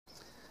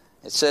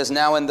It says,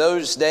 "Now in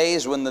those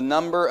days when the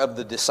number of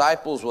the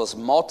disciples was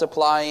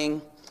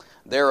multiplying,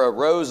 there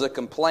arose a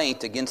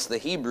complaint against the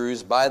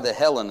Hebrews by the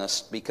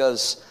Hellenists,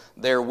 because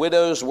their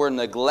widows were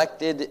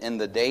neglected in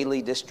the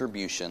daily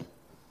distribution.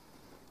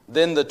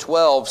 Then the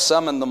 12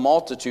 summoned the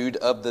multitude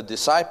of the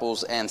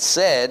disciples and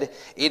said,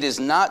 'It is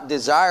not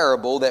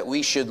desirable that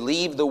we should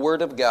leave the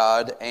word of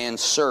God and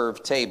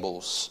serve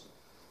tables.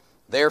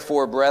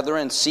 Therefore,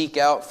 brethren, seek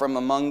out from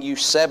among you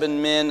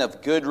 7 men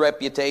of good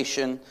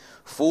reputation,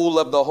 full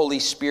of the Holy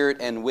Spirit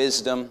and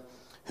wisdom,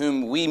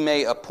 whom we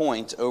may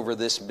appoint over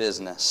this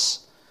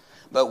business.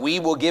 But we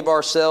will give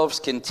ourselves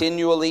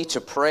continually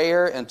to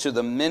prayer and to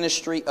the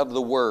ministry of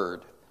the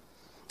word.'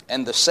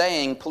 And the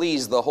saying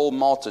pleased the whole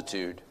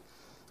multitude.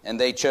 And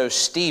they chose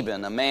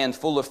Stephen, a man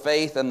full of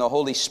faith and the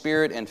Holy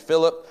Spirit, and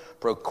Philip,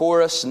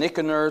 Prochorus,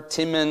 Nicanor,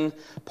 Timon,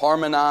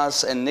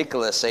 Parmenas, and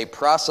Nicholas, a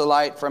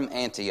proselyte from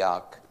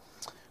Antioch,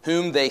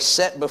 whom they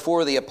set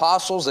before the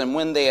apostles, and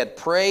when they had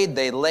prayed,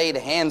 they laid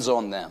hands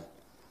on them.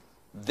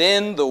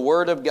 Then the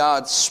word of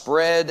God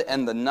spread,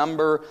 and the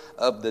number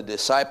of the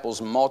disciples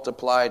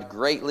multiplied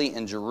greatly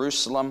in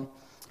Jerusalem,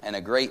 and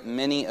a great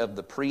many of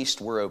the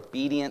priests were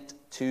obedient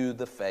to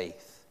the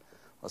faith."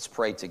 Let's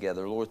pray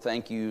together. Lord,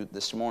 thank you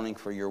this morning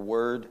for your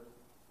word.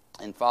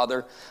 And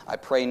Father, I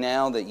pray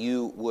now that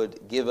you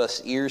would give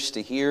us ears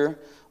to hear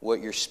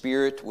what your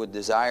Spirit would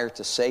desire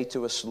to say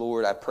to us,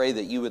 Lord. I pray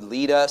that you would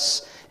lead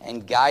us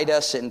and guide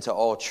us into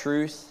all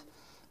truth.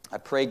 I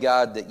pray,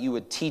 God, that you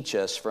would teach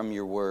us from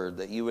your word,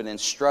 that you would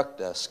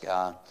instruct us,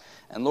 God.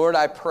 And Lord,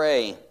 I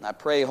pray,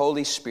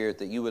 Holy Spirit,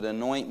 that you would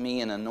anoint me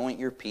and anoint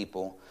your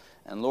people.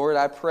 And Lord,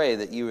 I pray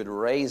that you would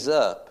raise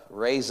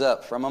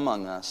up from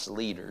among us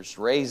leaders.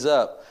 Raise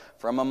up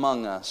from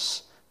among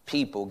us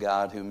people,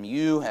 God, whom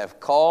you have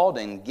called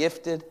and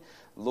gifted,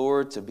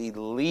 Lord, to be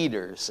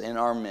leaders in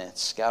our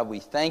midst. God, we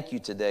thank you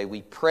today.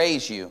 We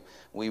praise you.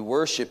 We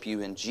worship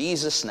you in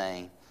Jesus'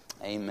 name.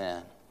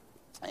 Amen.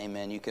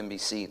 Amen. You can be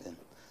seated.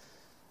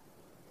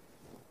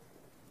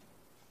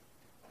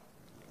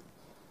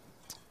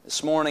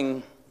 This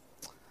morning,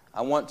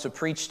 I want to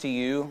preach to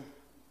you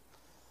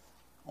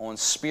on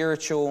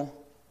spiritual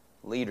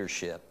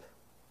leadership.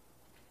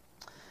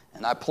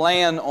 And I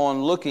plan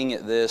on looking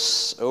at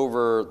this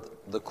over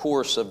the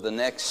course of the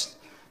next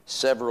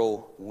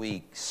several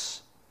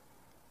weeks.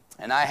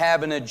 And I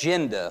have an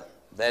agenda.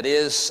 That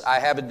is, I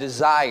have a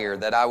desire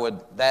that I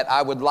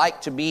would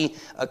like to be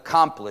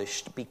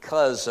accomplished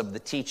because of the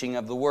teaching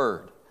of the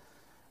Word.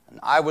 And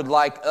I would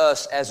like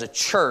us as a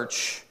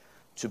church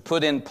to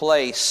put in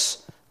place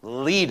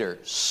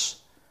leaders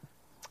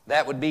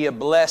that would be a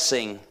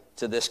blessing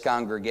to this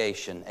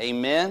congregation.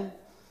 Amen?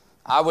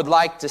 I would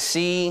like to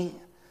see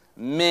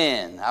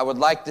men. I would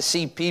like to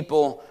see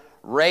people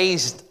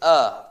raised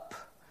up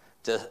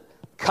to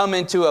come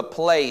into a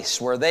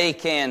place where they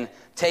can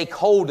take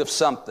hold of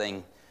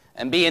something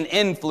and be an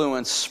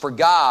influence for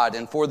God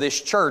and for this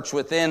church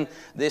within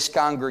this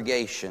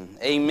congregation.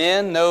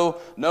 Amen? No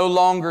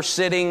longer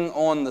sitting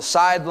on the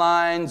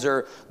sidelines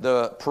or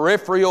the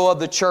peripheral of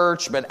the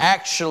church, but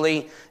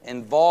actually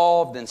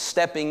involved and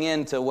stepping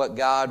into what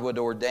God would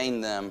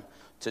ordain them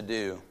to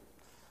do.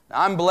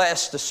 Now, I'm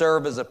blessed to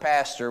serve as a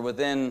pastor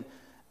within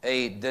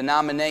a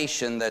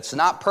denomination that's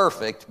not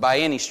perfect by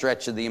any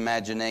stretch of the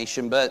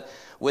imagination, but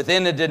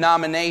within a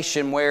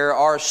denomination where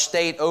our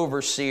state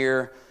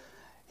overseer,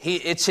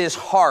 it's his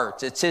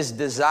heart, it's his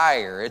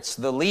desire, it's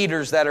the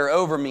leaders that are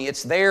over me,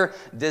 it's their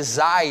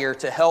desire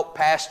to help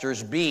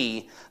pastors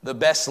be the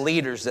best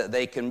leaders that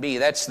they can be.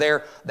 That's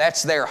their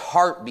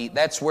heartbeat.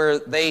 That's where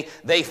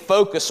they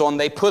focus on.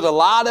 They put a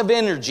lot of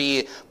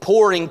energy,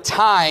 pouring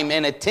time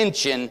and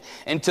attention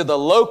into the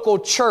local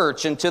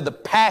church, into the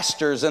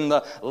pastors and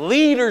the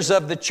leaders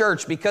of the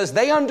church, because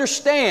they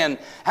understand.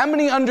 How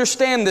many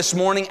understand this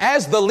morning,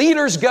 as the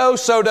leaders go,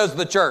 so does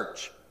the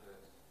church?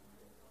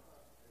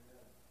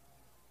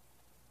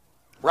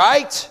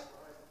 Right?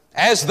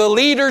 As the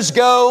leaders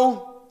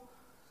go,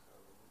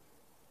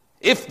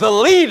 if the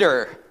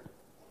leader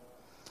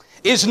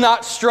is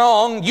not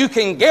strong, you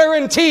can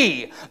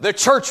guarantee the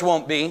church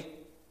won't be.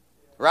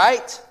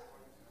 Right?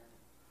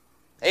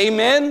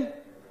 Amen?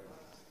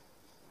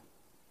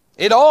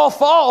 It all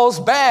falls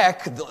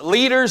back.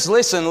 Leaders,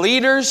 listen,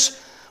 leaders,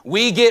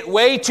 we get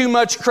way too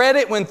much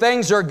credit when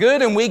things are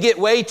good, and we get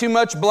way too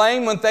much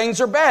blame when things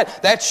are bad.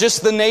 That's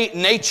just the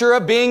nature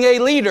of being a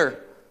leader.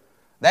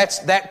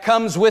 That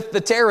comes with the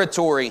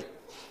territory.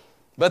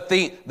 But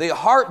the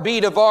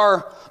heartbeat of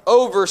our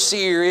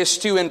overseer is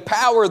to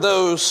empower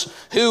those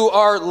who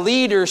are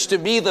leaders to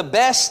be the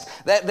best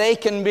that they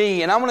can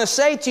be. And I want to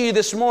say to you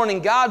this morning,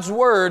 God's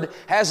Word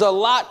has a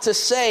lot to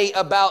say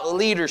about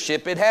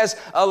leadership. It has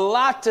a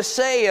lot to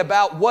say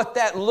about what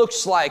that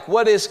looks like,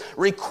 what is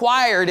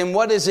required and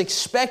what is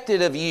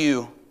expected of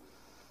you.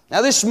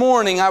 Now this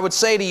morning, I would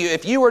say to you,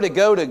 if you were to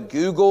go to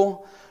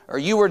Google or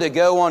you were to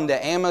go onto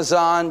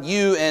Amazon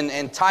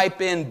and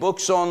type in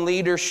books on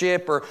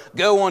leadership, or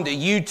go onto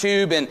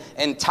YouTube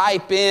and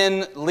type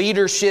in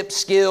leadership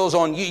skills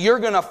on you're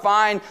going to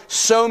find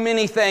so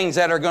many things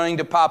that are going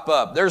to pop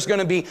up. There's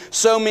going to be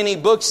so many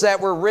books that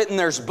were written.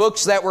 There's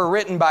books that were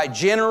written by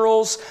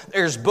generals.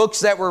 There's books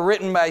that were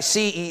written by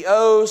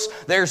CEOs.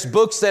 There's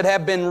books that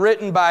have been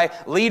written by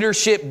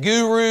leadership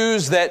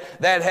gurus that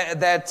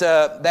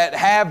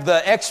have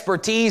the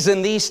expertise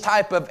in these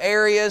type of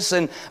areas.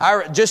 And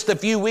just a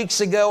few weeks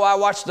ago, I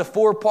watched a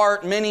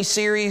 4-part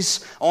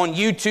mini-series on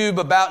YouTube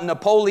about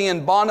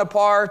Napoleon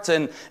Bonaparte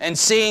and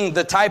seeing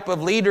the type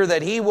of leader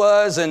that he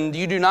was. And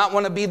you do not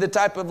want to be the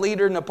type of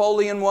leader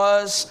Napoleon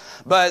was.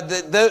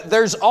 But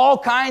there's all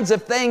kinds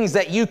of things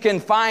that you can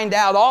find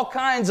out, all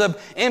kinds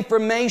of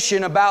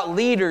information about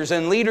leaders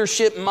and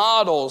leadership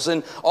models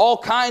and all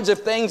kinds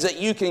of things that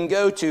you can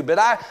go to. But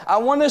I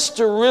want us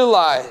to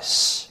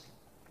realize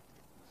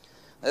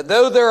that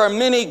though there are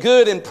many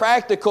good and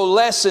practical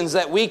lessons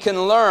that we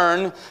can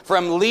learn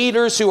from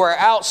leaders who are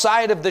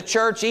outside of the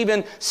church,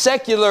 even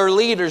secular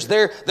leaders,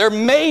 there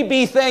may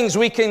be things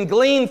we can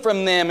glean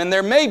from them, and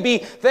there may be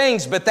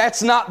things, but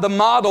that's not the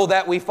model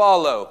that we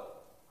follow.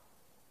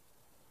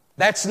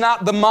 That's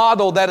not the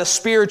model that a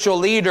spiritual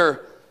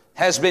leader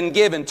has been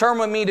given. Turn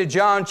with me to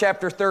John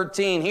chapter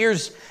 13.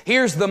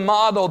 Here's the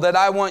model that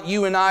I want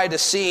you and I to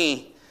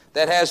see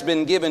that has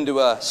been given to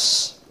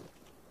us.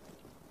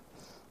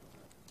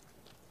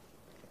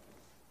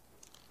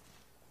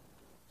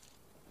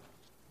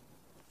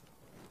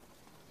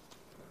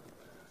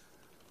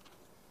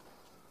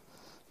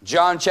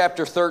 John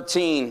chapter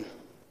 13,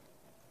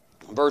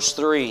 verse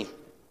 3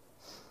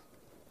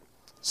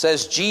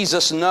 says,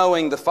 Jesus,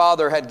 knowing the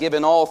Father had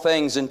given all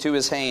things into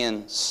His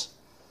hands,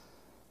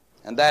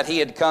 and that He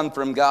had come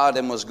from God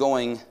and was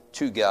going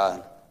to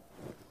God,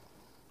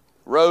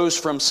 rose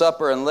from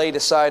supper and laid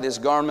aside His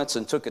garments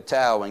and took a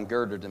towel and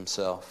girded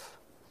Himself.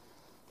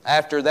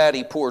 After that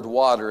He poured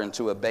water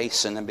into a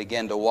basin and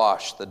began to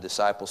wash the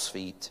disciples'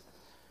 feet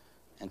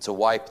and to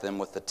wipe them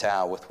with the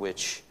towel with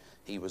which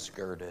He was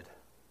girded.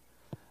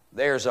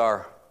 There's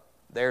our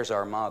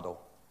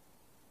model.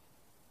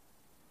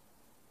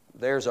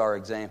 There's our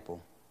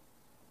example.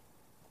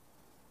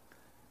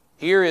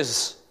 Here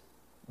is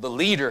the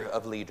leader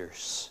of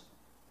leaders.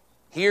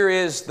 Here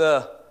is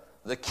the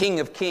King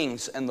of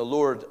Kings and the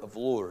Lord of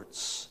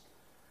Lords.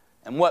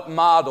 And what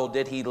model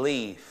did He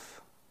leave?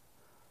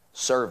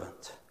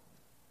 Servant.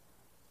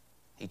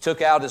 He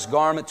took out His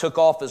garment, took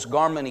off His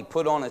garment, He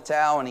put on a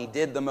towel, and He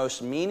did the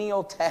most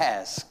menial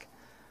task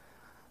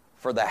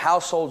for the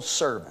household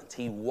servant.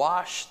 He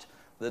washed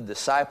the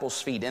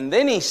disciples' feet. And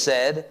then He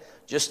said,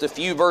 just a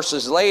few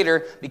verses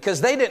later,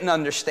 because they didn't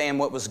understand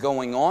what was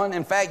going on.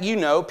 In fact,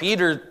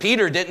 Peter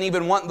didn't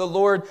even want the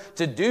Lord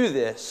to do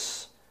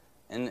this.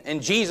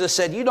 And Jesus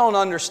said, you don't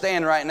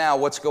understand right now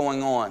what's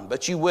going on,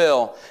 but you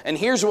will. And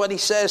here's what He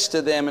says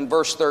to them in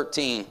verse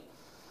 13.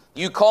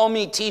 You call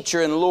me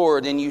teacher and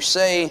Lord, and you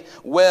say,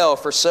 well,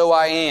 for so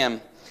I am.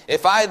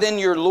 If I then,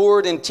 your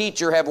Lord and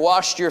teacher, have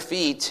washed your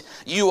feet,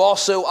 you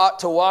also ought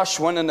to wash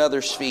one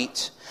another's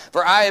feet.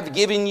 For I have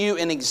given you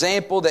an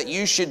example that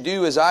you should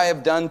do as I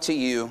have done to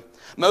you.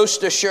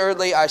 Most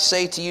assuredly, I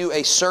say to you,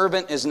 a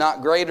servant is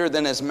not greater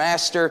than his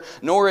master,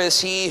 nor is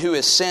he who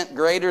is sent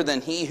greater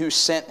than he who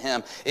sent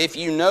him. If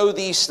you know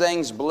these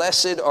things,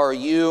 blessed are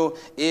you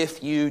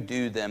if you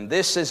do them.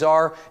 This is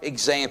our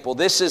example.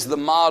 This is the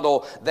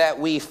model that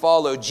we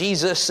follow.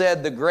 Jesus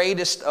said, the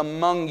greatest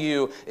among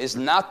you is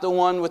not the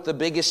one with the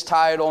biggest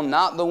title,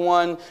 not the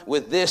one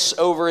with this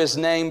over his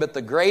name, but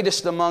the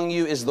greatest among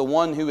you is the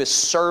one who is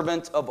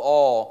servant of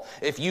all.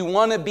 If you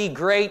want to be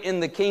great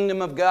in the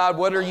kingdom of God,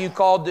 what are you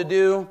called to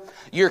do?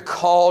 You're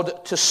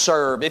called to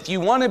serve. If you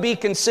want to be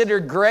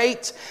considered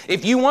great,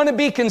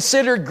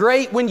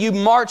 when you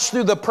march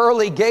through the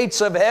pearly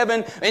gates of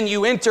heaven and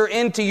you enter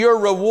into your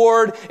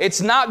reward,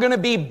 it's not going to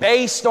be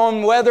based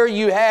on whether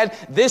you had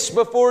this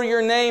before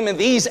your name and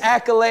these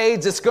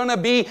accolades. It's going to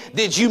be,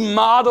 did you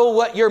model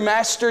what your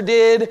master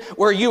did?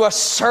 Were you a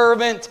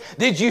servant?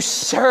 Did you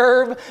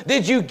serve?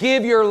 Did you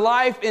give your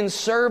life in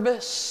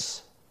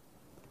service?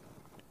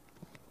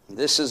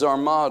 This is our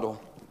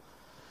model.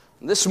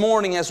 This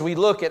morning, as we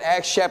look at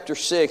Acts chapter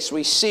 6,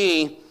 we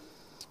see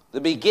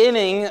the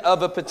beginning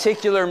of a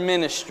particular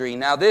ministry.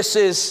 Now, the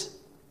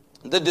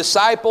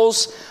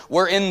disciples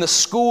were in the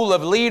school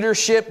of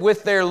leadership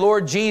with their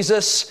Lord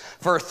Jesus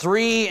for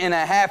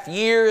 3.5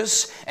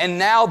 years. And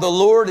now the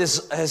Lord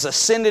has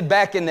ascended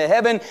back into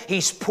heaven.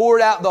 He's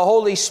poured out the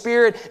Holy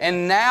Spirit.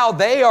 And now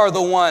they are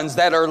the ones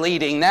that are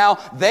leading. Now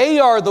they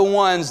are the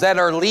ones that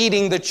are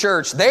leading the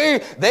church.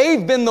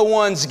 They've been the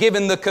ones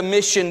given the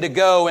commission to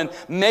go and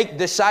make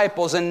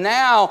disciples. And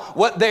now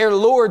what their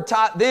Lord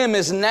taught them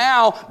is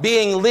now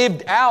being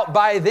lived out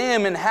by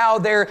them and how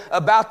they're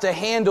about to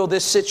handle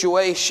this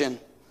situation.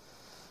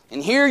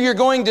 And here you're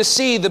going to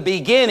see the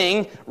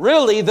beginning,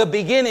 really the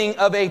beginning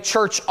of a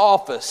church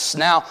office.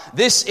 Now,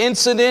 this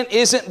incident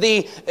isn't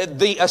the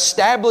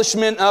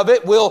establishment of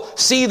it. We'll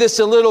see this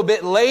a little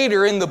bit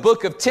later in the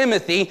book of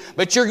Timothy,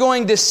 but you're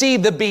going to see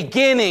the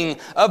beginning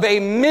of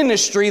a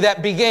ministry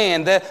that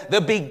began,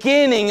 the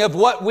beginning of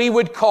what we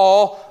would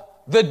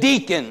call the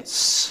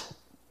deacons,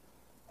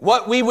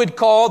 what we would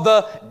call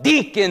the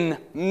deacon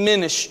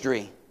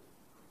ministry.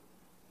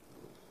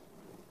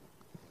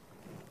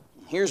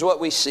 Here's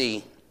what we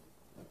see.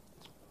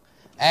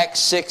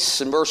 Acts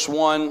 6 and verse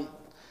 1,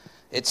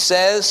 it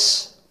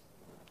says,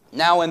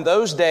 "Now in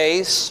those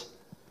days,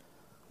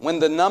 when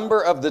the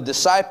number of the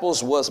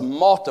disciples was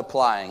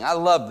multiplying," I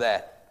love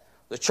that.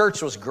 The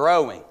church was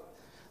growing.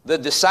 The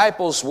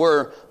disciples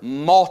were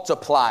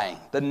multiplying.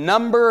 The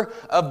number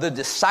of the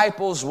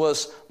disciples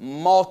was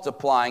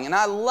multiplying. And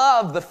I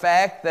love the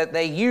fact that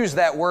they use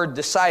that word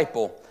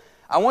disciple.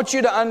 I want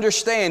you to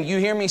understand, you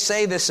hear me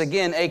say this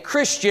again, a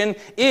Christian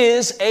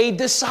is a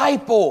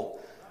disciple.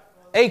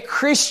 A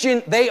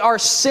Christian, they are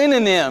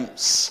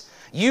synonyms.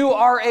 You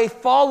are a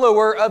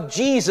follower of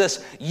Jesus.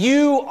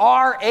 You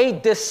are a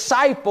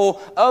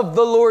disciple of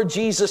the Lord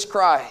Jesus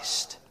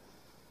Christ.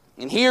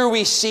 And here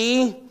we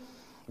see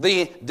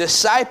the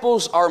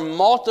disciples are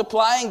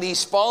multiplying,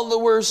 these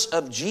followers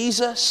of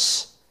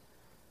Jesus.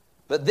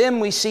 But then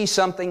we see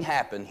something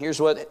happen.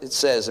 Here's what it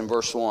says in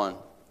verse 1.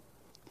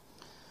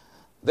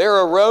 "There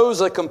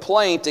arose a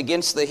complaint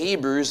against the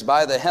Hebrews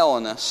by the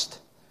Hellenists,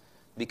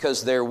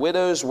 because their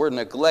widows were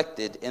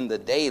neglected in the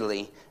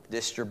daily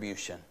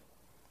distribution."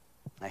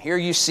 Now here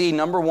you see,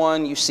 number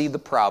one, you see the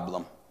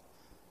problem.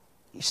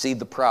 You see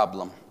the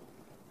problem.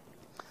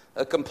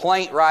 A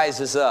complaint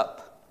rises up.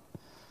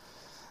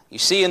 You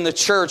see, in the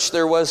church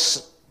there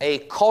was a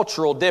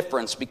cultural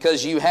difference,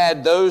 because you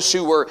had those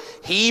who were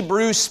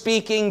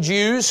Hebrew-speaking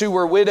Jews who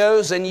were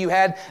widows, and you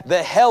had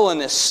the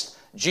Hellenist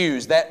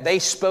Jews that they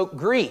spoke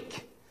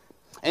Greek.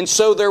 And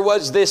so there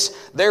was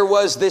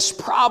this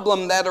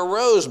problem that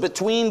arose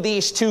between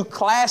these two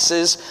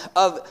classes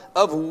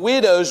of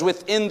widows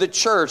within the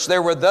church.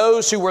 There were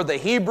those who were the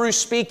Hebrew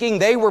speaking.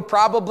 They were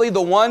probably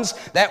the ones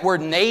that were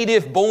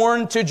native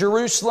born to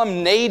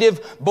Jerusalem,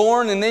 native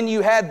born. And then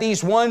you had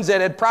these ones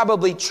that had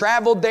probably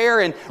traveled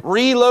there and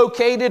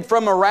relocated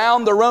from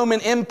around the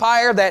Roman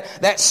Empire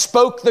that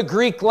spoke the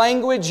Greek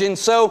language. And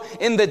so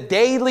in the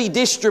daily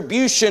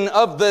distribution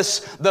of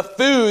the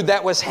food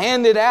that was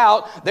handed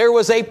out, there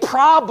was a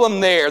problem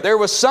there. There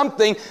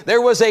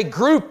was a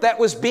group that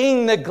was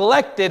being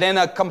neglected, and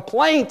a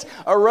complaint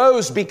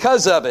arose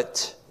because of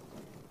it.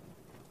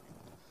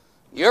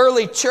 The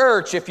early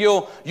church, if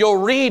you'll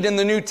read in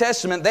the New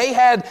Testament, they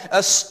had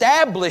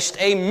established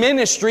a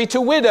ministry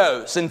to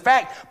widows. In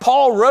fact,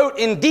 Paul wrote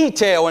in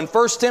detail in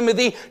 1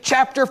 Timothy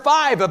chapter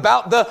 5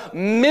 about the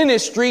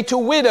ministry to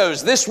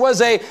widows. This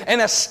was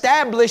an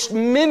established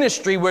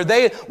ministry where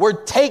they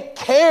would take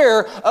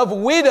care of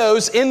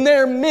widows in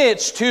their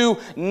midst who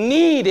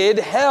needed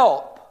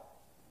help.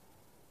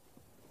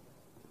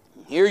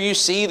 Here you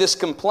see this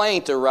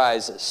complaint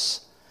arises.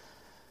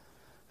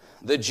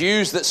 The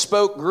Jews that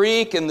spoke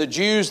Greek and the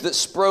Jews that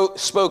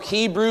spoke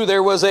Hebrew,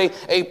 there was a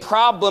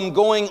problem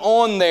going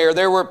on there.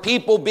 There were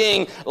people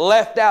being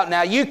left out.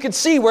 Now, you could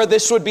see where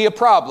this would be a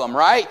problem,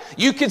 right?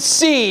 You could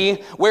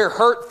see where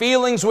hurt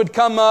feelings would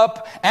come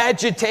up,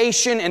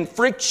 agitation and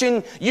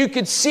friction. You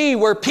could see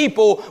where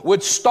people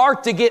would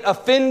start to get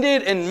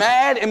offended and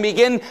mad and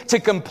begin to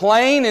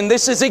complain. And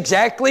this is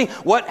exactly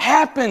what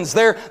happens.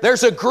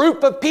 There's a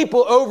group of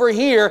people over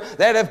here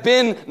that have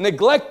been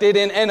neglected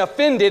and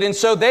offended, and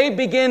so they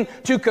begin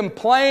to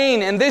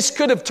complain, and this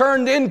could have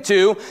turned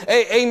into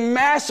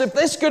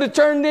this could have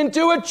turned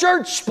into a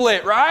church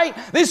split, right?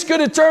 This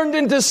could have turned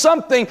into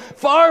something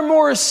far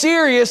more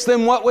serious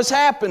than what was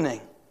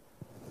happening.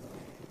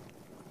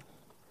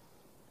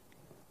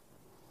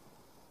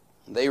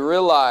 They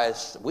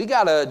realized, we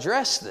got to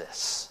address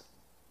this.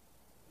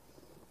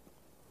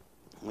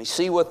 We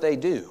see what they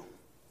do.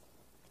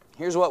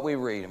 Here's what we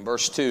read in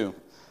verse 2.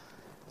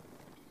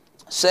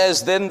 It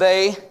says, "Then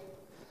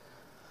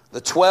the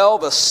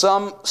 12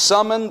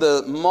 summoned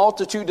the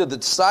multitude of the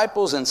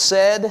disciples and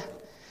said,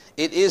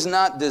 'It is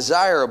not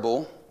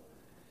desirable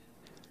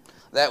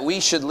that we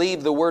should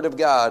leave the word of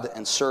God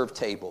and serve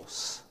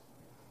tables.'"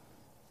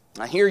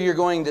 Now here you're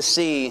going to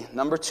see,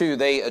 number 2,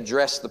 they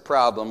address the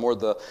problem, or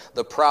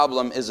the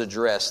problem is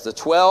addressed. The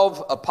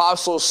 12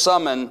 apostles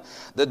summon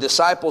the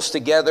disciples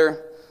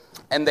together,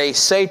 and they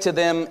say to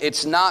them,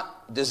 it's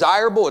not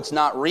desirable, it's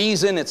not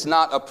reason, it's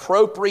not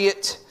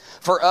appropriate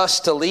for us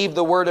to leave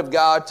the Word of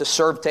God to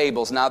serve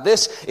tables. Now,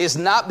 this is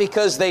not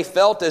because they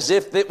felt as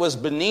if it was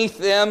beneath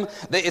them.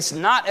 It's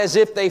not as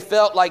if they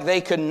felt like they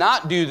could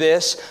not do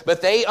this,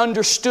 but they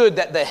understood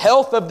that the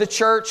health of the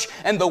church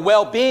and the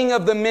well-being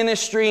of the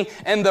ministry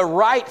and the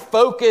right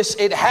focus,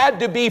 it had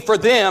to be for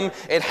them.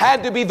 It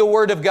had to be the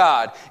Word of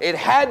God. It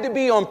had to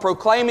be on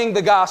proclaiming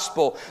the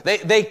gospel.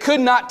 They could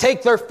not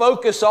take their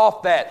focus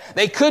off that.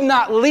 They could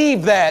not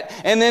leave that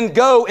and then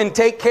go and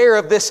take care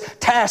of this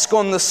task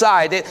on the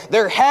side.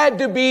 There had had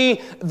to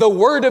be the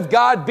Word of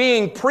God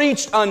being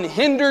preached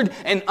unhindered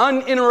and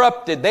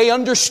uninterrupted. They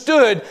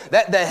understood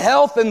that the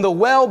health and the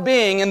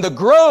well-being and the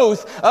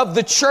growth of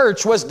the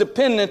church was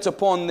dependent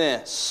upon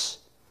this.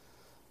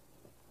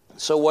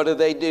 So what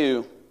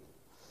do?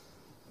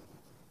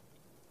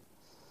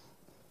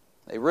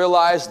 They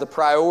realized the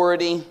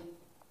priority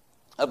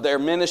of their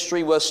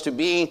ministry was to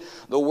be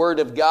the Word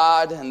of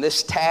God, and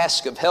this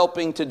task of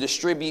helping to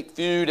distribute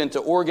food and to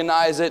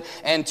organize it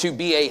and to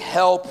be a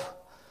help.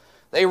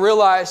 They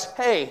realized,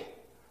 hey,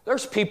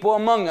 there's people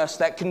among us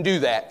that can do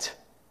that.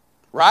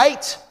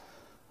 Right?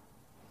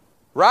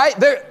 Right?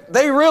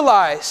 They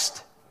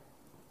realized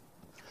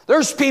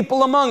there's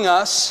people among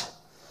us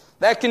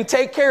that can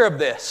take care of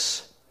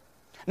this.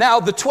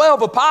 Now, the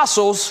 12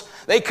 apostles,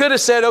 they could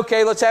have said,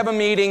 okay, let's have a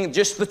meeting,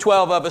 just the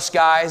 12 of us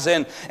guys,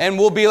 and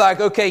we'll be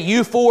like, okay,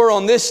 you 4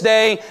 on this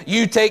day,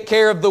 you take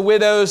care of the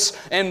widows,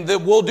 and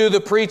we'll do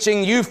the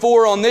preaching, you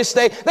 4 on this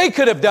day. They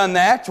could have done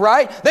that,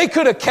 right? They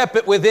could have kept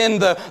it within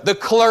the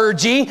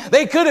clergy.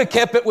 They could have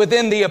kept it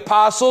within the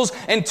apostles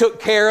and took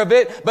care of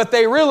it, but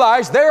they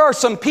realized there are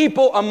some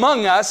people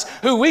among us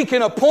who we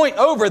can appoint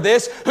over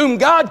this, whom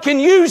God can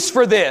use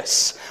for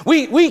this.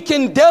 We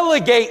can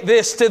delegate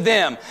this to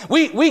them.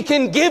 We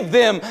can give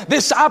them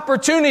this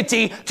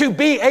opportunity to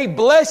be a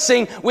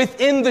blessing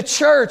within the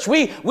church.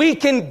 We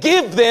can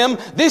give them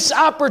this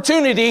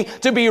opportunity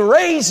to be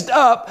raised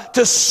up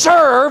to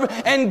serve,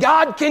 and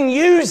God can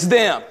use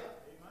them.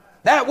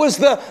 That was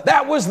the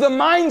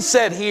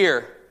mindset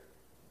here.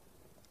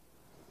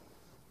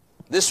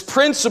 This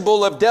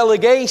principle of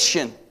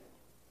delegation.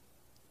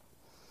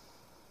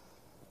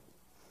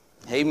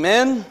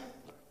 Amen.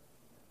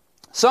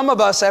 Some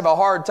of us have a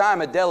hard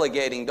time at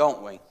delegating,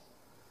 don't we?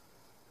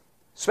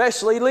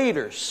 Especially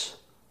leaders.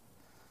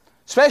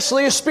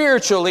 Especially a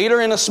spiritual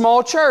leader in a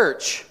small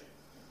church.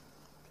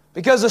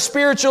 Because a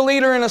spiritual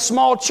leader in a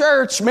small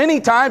church, many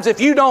times if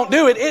you don't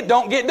do it, it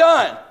don't get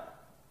done.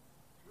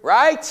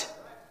 Right?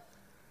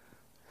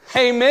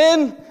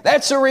 Amen?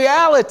 That's a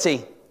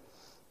reality.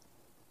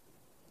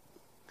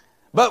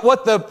 But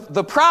what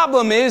the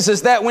problem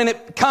is that when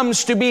it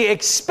comes to be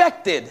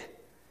expected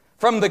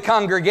from the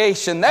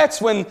congregation,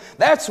 that's when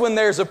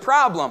there's a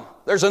problem.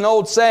 There's an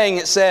old saying,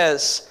 it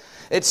says,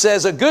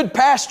 a good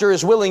pastor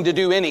is willing to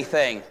do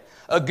anything.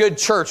 A good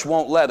church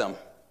won't let him.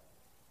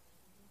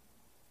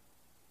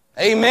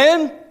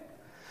 Amen?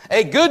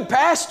 A good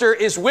pastor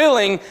is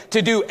willing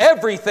to do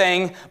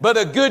everything, but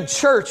a good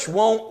church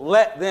won't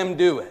let them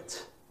do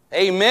it.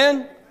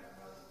 Amen?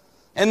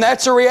 And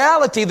that's a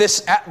reality,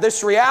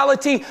 this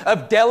reality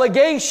of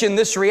delegation,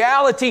 this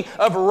reality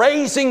of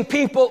raising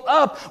people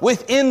up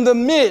within the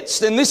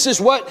midst. And this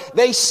is what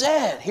they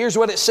said. Here's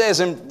what it says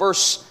in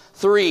verse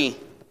 3.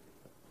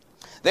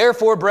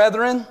 Therefore,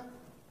 brethren,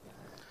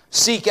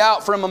 seek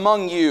out from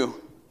among you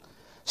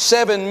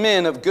 7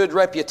 men of good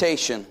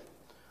reputation,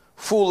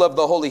 full of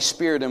the Holy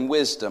Spirit and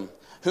wisdom,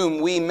 whom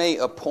we may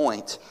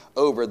appoint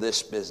over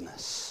this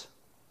business.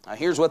 Now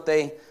here's what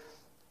they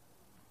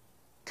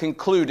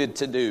concluded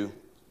to do.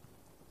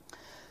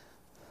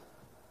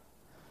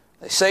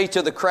 They say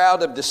to the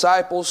crowd of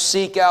disciples,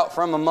 seek out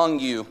from among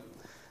you.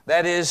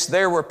 That is,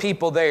 there were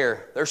people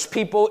there. There's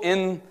people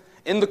in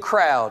the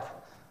crowd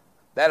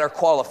that are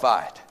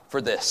qualified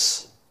for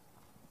this.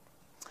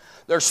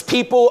 There's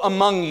people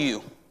among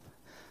you.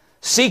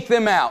 Seek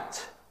them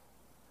out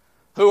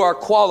who are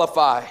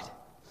qualified.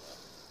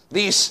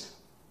 These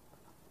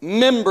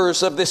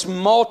members of this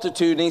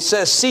multitude. And he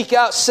says, seek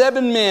out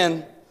 7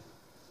 men.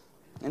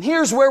 And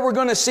here's where we're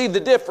going to see the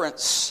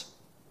difference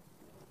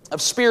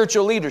of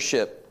spiritual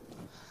leadership.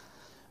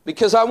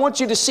 Because I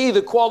want you to see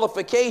the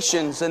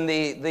qualifications and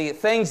the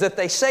things that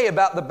they say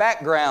about the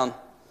background.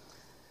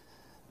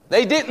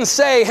 They didn't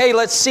say, hey,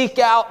 let's seek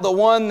out the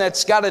one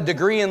that's got a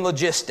degree in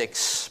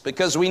logistics,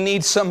 because we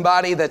need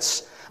somebody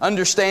that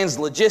understands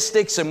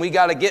logistics and we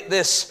got to get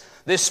this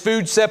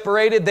food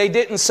separated. They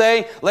didn't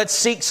say, let's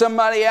seek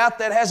somebody out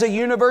that has a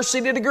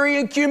university degree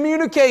in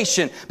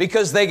communication,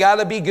 because they got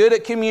to be good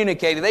at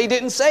communicating. They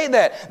didn't say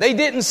that. They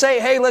didn't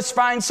say, hey, let's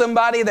find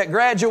somebody that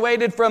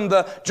graduated from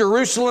the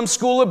Jerusalem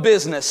School of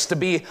Business to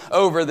be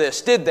over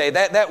this, did they?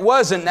 That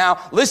wasn't.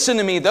 Now, listen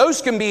to me.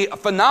 Those can be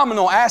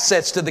phenomenal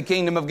assets to the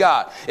kingdom of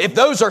God. If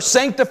those are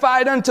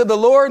sanctified unto the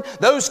Lord,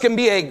 those can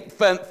be a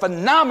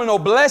phenomenal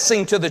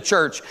blessing to the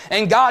church.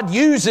 And God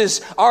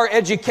uses our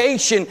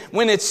education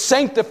when it's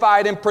sanctified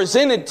and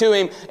presented to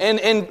Him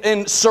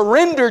and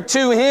surrendered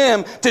to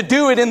Him to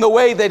do it in the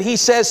way that He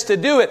says to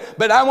do it.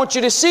 But I want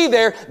you to see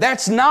there,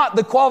 that's not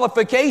the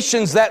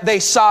qualifications that they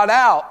sought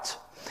out.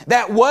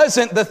 That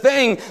wasn't the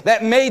thing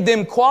that made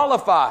them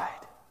qualified.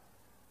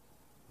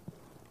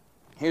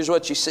 Here's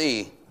what you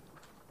see.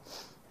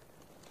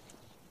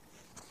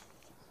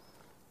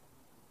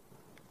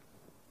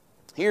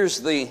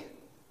 Here's the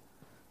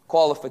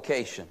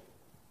qualification.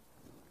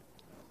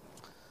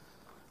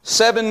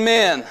 7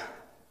 men.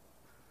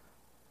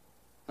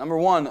 Number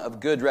 1,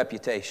 of good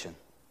reputation,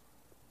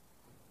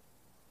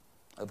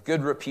 of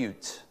good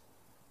repute.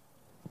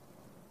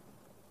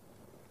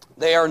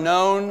 They are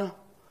known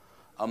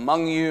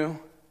among you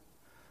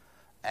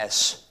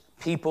as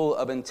people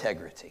of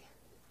integrity.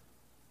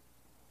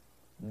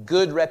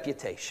 Good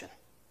reputation.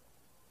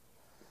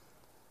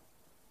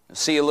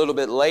 See a little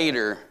bit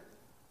later,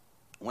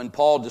 when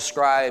Paul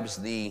describes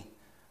the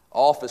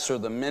office or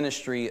the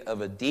ministry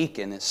of a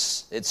deacon,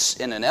 it's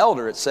in an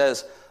elder, it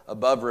says,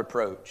 above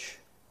reproach.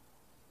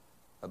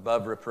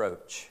 Above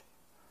reproach.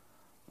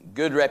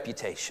 Good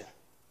reputation.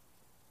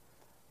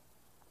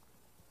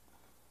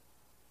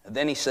 And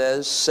then he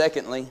says,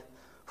 secondly,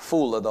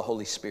 full of the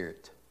Holy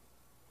Spirit.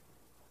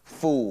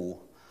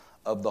 Full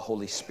of the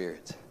Holy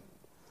Spirit.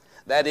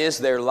 That is,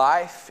 their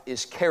life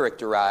is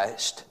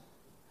characterized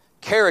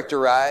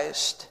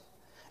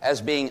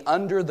as being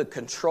under the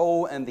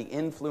control and the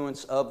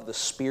influence of the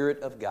Spirit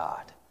of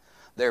God.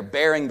 They're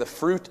bearing the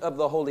fruit of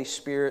the Holy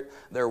Spirit.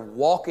 They're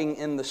walking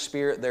in the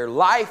Spirit. Their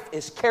life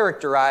is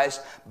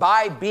characterized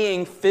by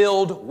being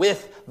filled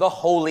with the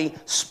Holy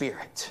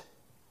Spirit.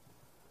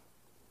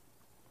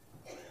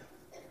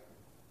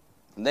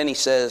 And then he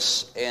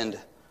says, and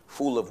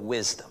full of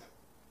wisdom.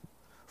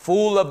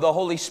 Full of the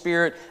Holy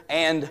Spirit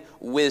and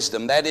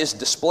wisdom. That is,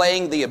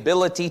 displaying the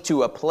ability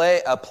to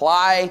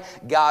apply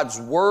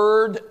God's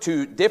Word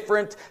to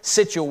different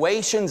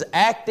situations,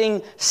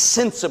 acting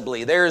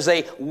sensibly. There's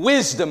a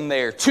wisdom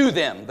there to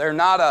them. They're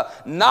not a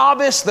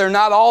novice. They're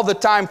not all the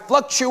time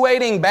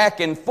fluctuating back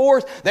and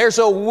forth. There's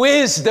a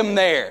wisdom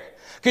there.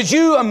 Could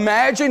you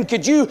imagine,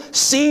 could you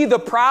see the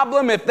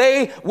problem if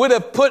they would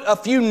have put a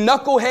few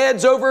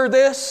knuckleheads over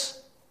this?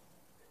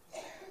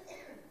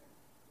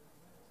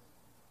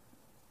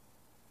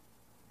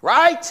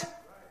 Right?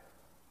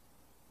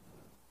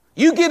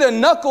 You get a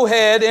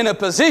knucklehead in a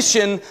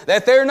position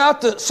that they're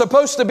not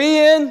supposed to be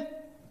in.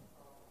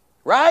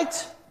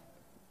 Right?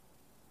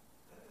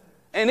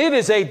 And it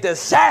is a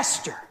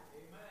disaster.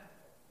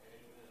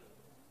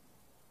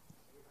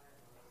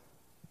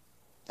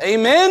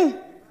 Amen?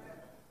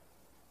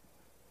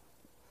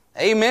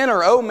 Amen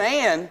or oh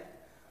man.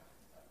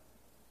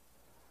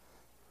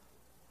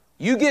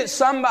 You get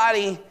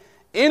somebody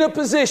in a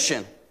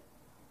position.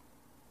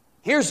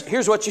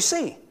 Here's what you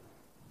see.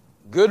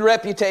 Good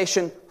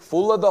reputation,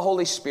 full of the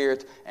Holy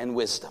Spirit and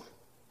wisdom.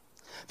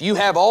 If you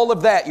have all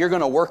of that, you're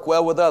going to work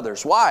well with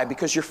others. Why?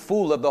 Because you're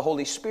full of the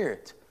Holy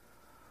Spirit.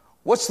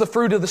 What's the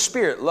fruit of the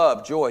Spirit?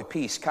 Love, joy,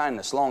 peace,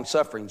 kindness,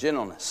 long-suffering,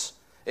 gentleness.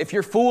 If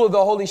you're full of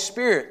the Holy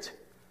Spirit,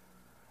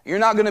 you're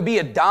not going to be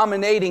a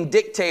dominating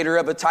dictator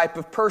of a type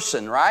of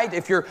person, right?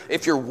 If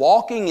you're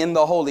walking in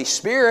the Holy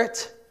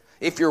Spirit,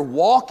 if you're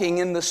walking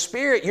in the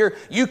Spirit,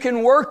 you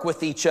can work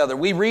with each other.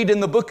 We read in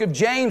the book of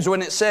James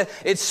when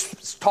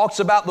it talks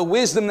about the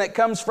wisdom that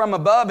comes from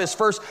above is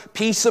first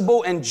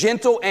peaceable and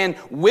gentle and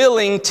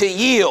willing to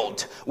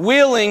yield.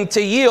 Willing to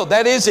yield.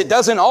 That is, it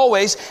doesn't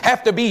always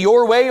have to be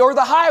your way or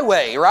the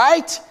highway,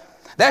 right?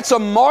 That's a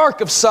mark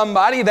of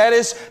somebody that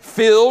is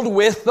filled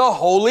with the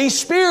Holy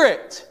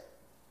Spirit.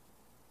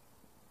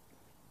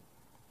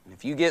 And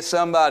if you get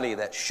somebody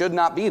that should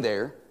not be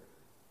there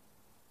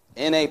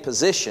in a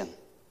position,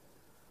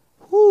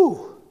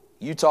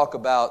 you talk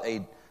about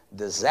a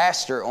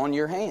disaster on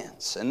your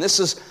hands. And this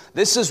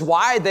is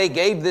why they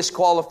gave this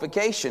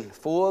qualification,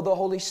 full of the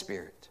Holy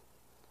Spirit.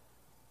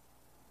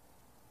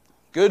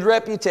 Good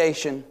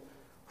reputation,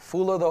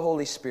 full of the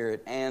Holy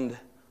Spirit, and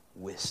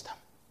wisdom.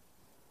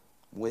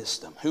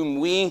 Wisdom, whom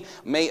we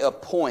may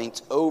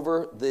appoint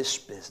over this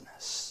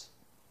business.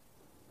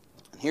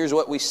 And here's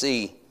what we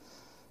see.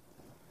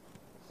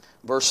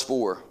 Verse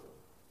 4.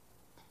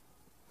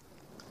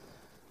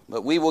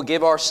 But we will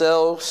give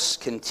ourselves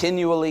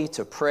continually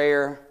to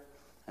prayer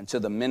and to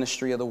the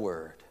ministry of the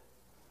Word.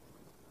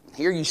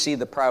 Here you see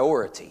the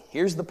priority.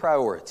 Here's the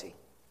priority.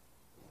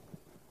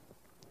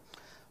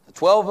 The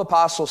 12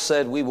 apostles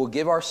said, we will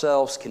give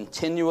ourselves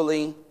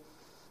continually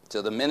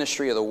to the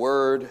ministry of the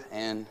Word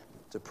and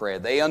to prayer.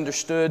 They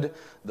understood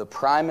the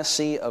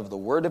primacy of the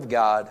Word of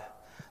God.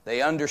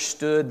 They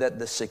understood that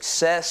the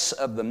success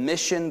of the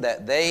mission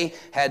that they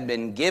had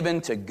been given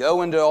to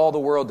go into all the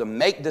world to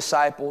make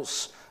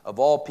disciples of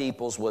all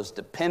peoples was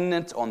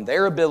dependent on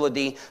their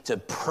ability to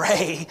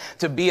pray,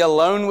 to be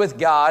alone with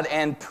God,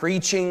 and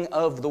preaching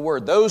of the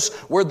Word. Those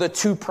were the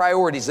two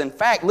priorities. In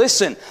fact,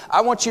 listen,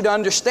 I want you to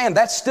understand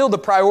that's still the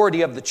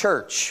priority of the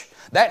church.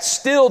 That's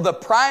still the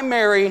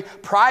primary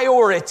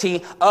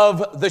priority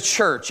of the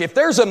church. If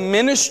there's a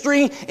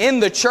ministry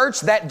in the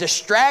church that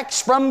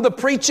distracts from the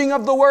preaching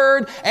of the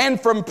Word and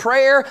from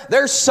prayer,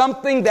 there's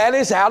something that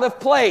is out of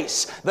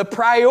place. The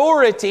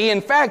priority,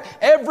 in fact,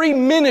 every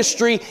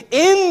ministry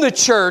in the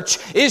church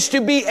is to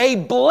be a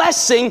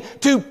blessing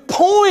to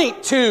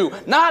point to,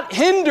 not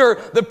hinder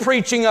the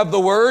preaching of the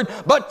Word,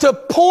 but to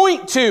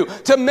point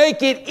to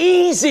make it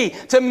easy,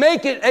 to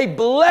make it a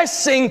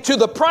blessing to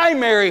the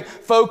primary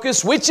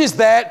focus, which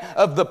is that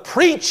of the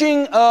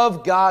preaching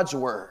of God's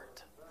Word.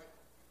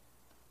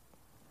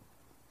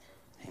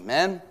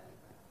 Amen.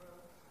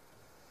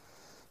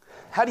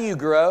 How do you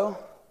grow?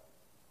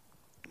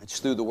 It's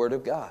through the Word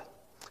of God.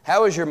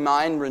 How is your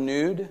mind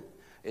renewed?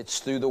 It's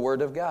through the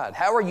Word of God.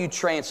 How are you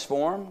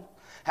transformed?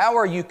 How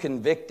are you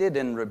convicted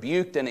and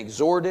rebuked and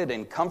exhorted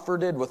and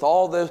comforted with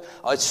all those?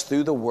 It's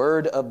through the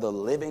Word of the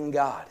living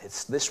God.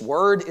 This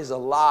Word is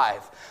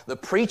alive. The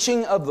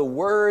preaching of the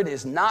Word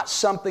is not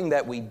something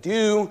that we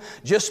do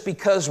just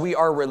because we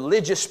are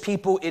religious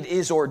people. It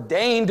is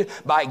ordained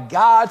by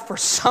God for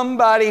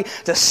somebody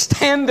to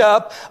stand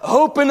up,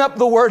 open up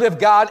the Word of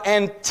God,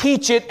 and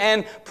teach it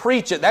and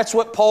preach it. That's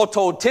what Paul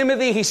told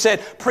Timothy. He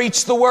said,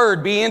 preach the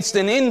Word, be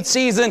instant in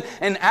season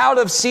and out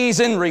of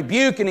season,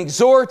 rebuke and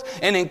exhort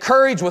and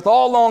encourage with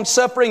all long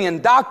suffering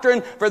and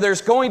doctrine, for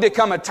there's going to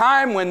come a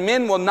time when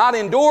men will not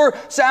endure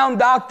sound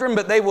doctrine,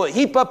 but they will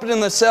heap up in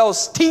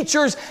themselves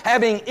teachers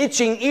having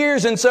itching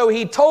ears. And so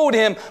he told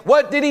him,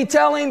 what did he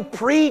tell him?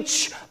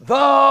 Preach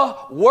the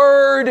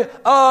Word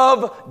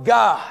of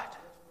God.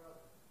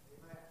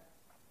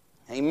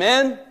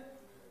 Amen.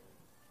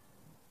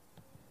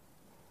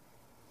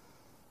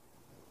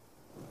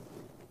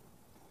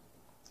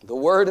 The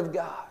Word of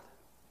God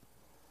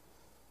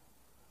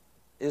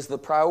is the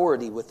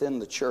priority within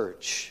the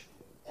church.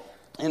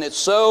 And it's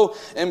so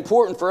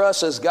important for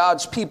us as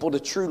God's people to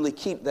truly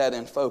keep that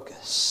in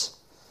focus.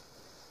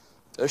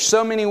 There's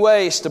so many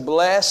ways to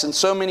bless and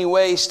so many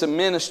ways to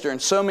minister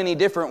and so many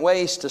different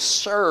ways to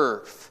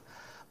serve.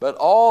 But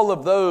all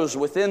of those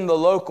within the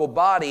local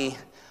body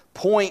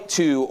point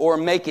to or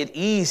make it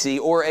easy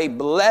or a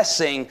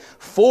blessing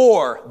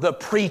for the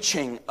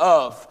preaching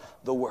of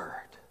the Word.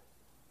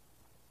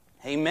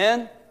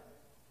 Amen?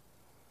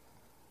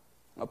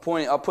 I'll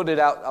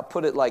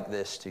put it like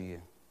this to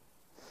you.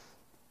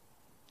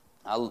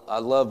 I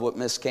love what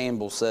Miss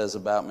Campbell says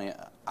about me.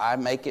 I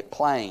make it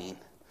plain,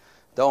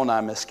 don't I,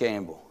 Miss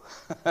Campbell?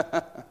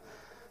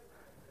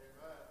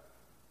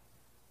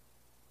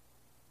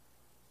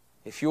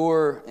 If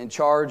you're in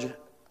charge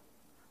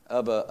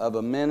of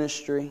a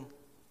ministry,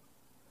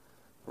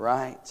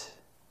 right,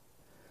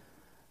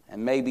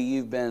 and maybe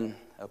you've been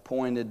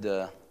appointed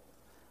to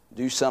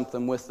do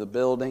something with the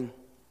building,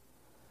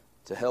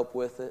 to help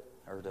with it,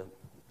 or to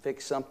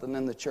fix something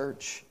in the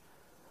church,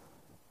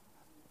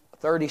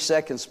 30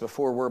 seconds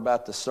before we're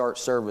about to start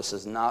service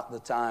is not the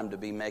time to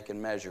be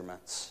making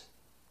measurements.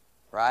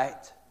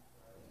 Right?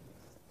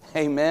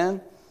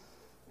 Amen?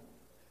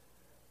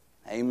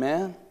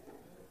 Amen?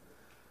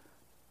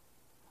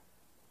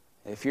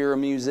 If you're a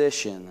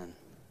musician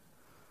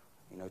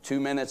and 2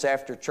 minutes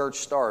after church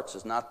starts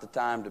is not the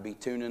time to be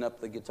tuning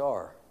up the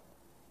guitar.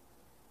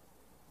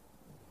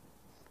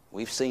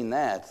 We've seen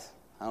that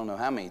I don't know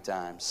how many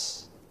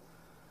times.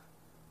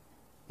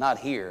 Not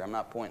here. I'm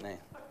not pointing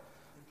at.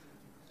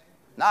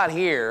 Not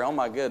here. Oh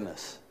my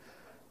goodness.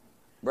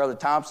 Brother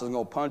Thompson's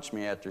going to punch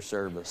me after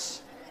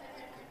service.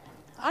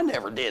 I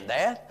never did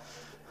that.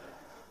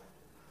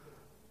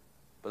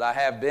 But I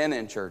have been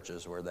in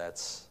churches where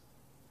that's.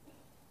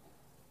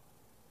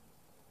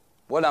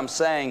 What I'm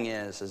saying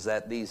is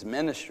that these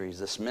ministries,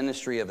 this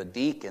ministry of a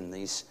deacon,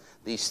 these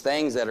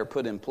things that are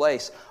put in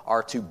place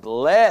are to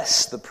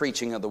bless the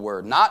preaching of the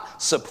Word.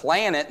 Not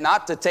supplant it,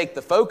 not to take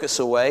the focus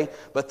away,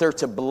 but they're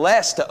to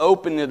bless, to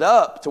open it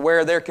up to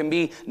where there can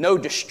be no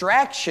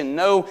distraction,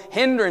 no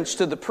hindrance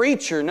to the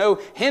preacher, no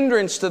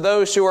hindrance to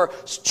those who are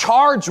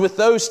charged with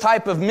those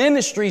type of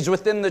ministries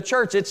within the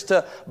church. It's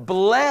to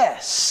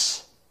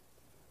bless.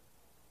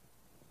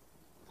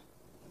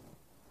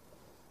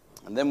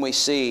 And then we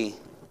see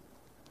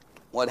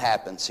what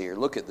happens here.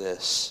 Look at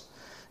this.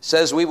 It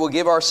says, we will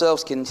give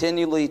ourselves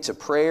continually to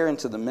prayer and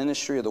to the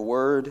ministry of the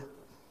Word.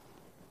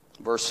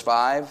 Verse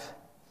 5.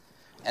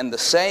 And the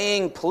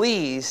saying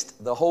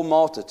pleased the whole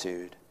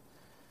multitude.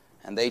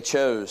 And they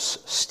chose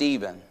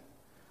Stephen,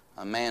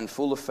 a man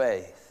full of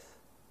faith,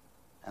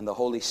 and the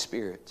Holy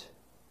Spirit,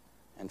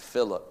 and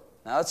Philip.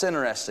 Now that's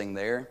interesting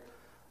there,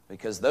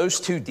 because those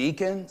two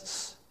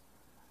deacons,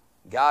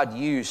 God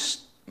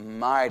used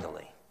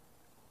mightily.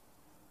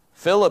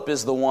 Philip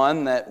is the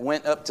one that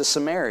went up to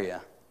Samaria.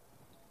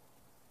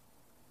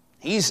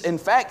 In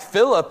fact,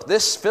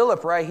 this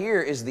Philip right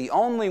here is the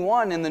only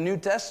one in the New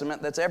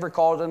Testament that's ever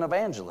called an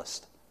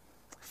evangelist.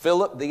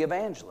 Philip the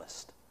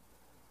evangelist.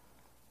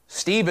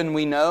 Stephen,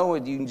 we know,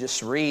 you can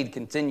just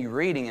continue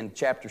reading in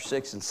chapter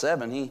 6 and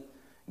 7.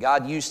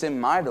 God used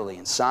him mightily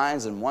in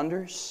signs and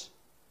wonders,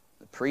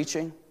 the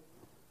preaching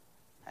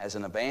as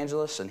an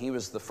evangelist, and he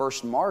was the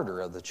first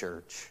martyr of the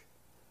church.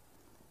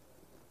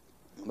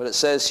 But it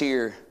says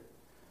here,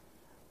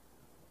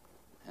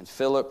 and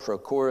Philip,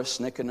 Prochorus,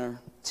 Nicanor,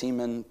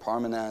 Timon,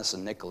 Parmenas,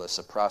 and Nicholas,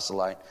 a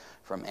proselyte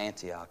from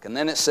Antioch. And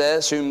then it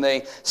says, whom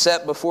they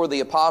set before the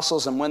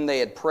apostles, and when they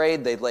had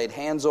prayed, they laid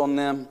hands on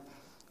them.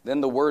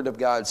 Then the word of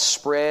God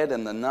spread,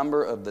 and the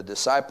number of the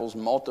disciples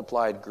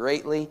multiplied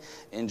greatly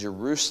in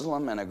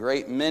Jerusalem, and a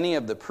great many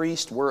of the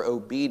priests were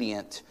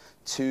obedient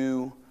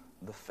to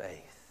the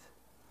faith.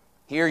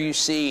 Here you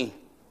see,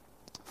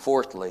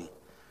 fourthly,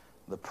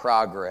 the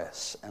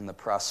progress and the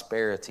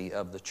prosperity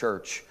of the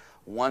church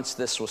once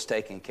this was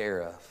taken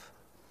care of.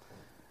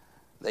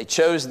 They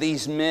chose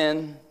these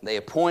men. They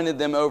appointed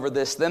them over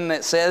this. Then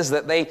it says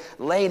that they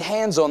laid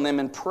hands on them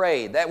and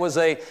prayed. That was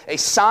a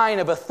sign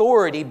of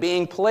authority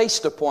being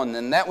placed upon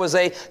them. That was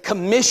a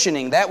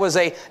commissioning. That was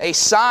a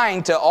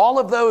sign to all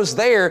of those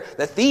there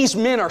that these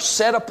men are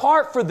set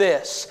apart for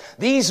this.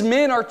 These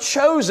men are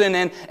chosen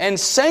and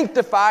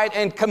sanctified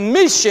and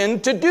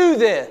commissioned to do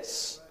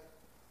this.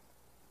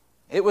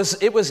 It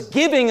was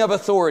giving of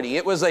authority.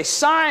 It was a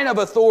sign of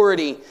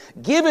authority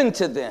given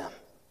to them.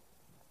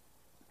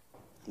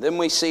 Then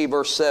we see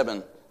verse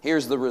 7.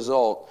 Here's the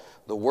result.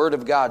 The Word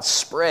of God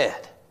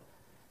spread.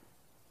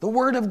 The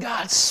Word of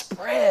God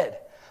spread.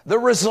 The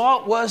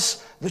result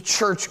was the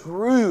church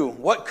grew.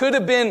 What could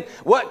have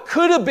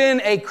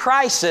been a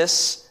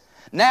crisis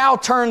now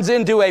turns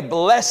into a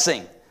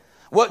blessing.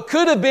 What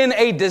could have been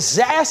a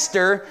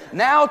disaster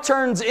now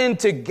turns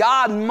into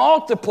God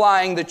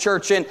multiplying the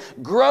church and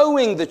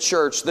growing the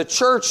church. The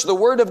church, the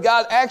Word of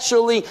God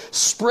actually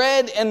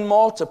spread and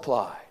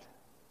multiplied.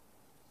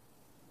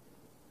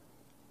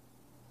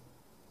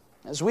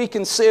 As we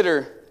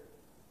consider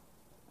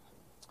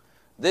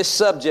this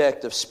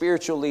subject of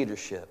spiritual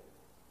leadership,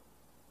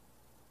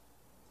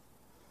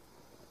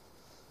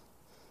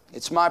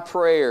 it's my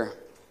prayer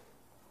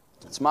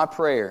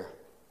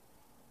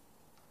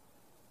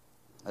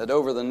that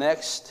over the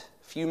next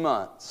few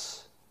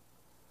months,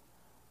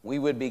 we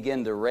would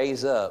begin to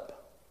raise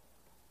up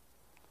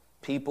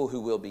people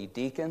who will be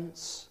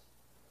deacons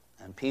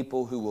and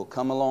people who will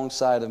come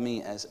alongside of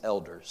me as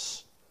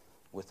elders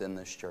within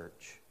this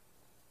church.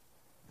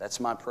 That's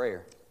my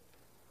prayer.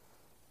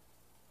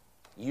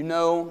 You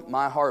know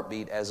my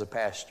heartbeat as a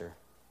pastor.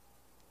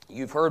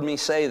 You've heard me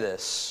say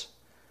this.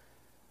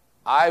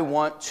 I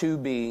want to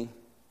be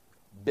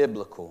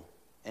biblical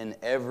in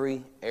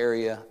every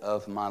area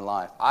of my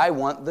life. I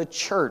want the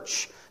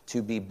church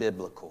to be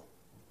biblical.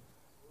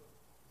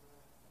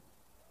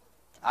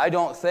 I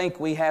don't think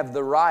we have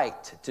the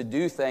right to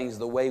do things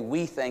the way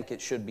we think it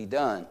should be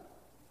done.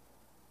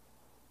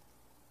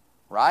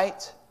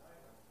 Right?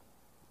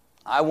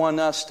 I want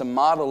us to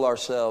model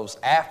ourselves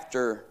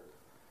after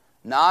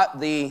not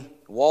the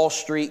Wall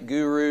Street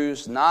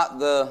gurus, not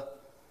the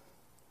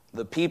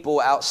people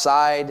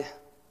outside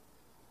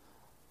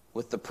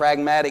with the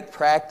pragmatic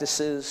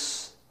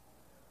practices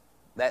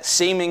that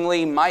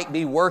seemingly might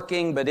be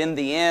working, but in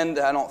the end,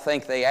 I don't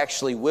think they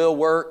actually will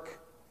work,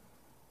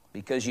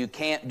 because you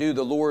can't do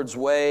the Lord's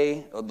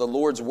way, or the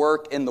Lord's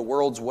work in the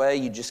world's way.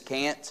 You just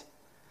can't.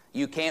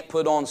 You can't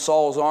put on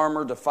Saul's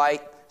armor to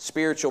fight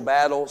spiritual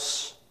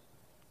battles.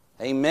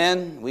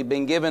 Amen. We've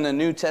been given a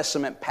New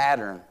Testament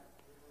pattern.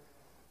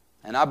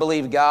 And I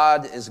believe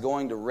God is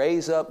going to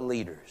raise up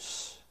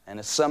leaders. And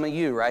it's some of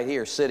you right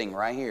here, sitting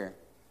right here.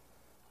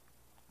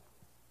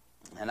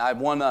 And I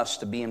want us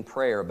to be in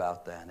prayer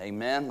about that.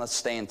 Amen. Let's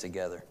stand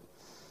together.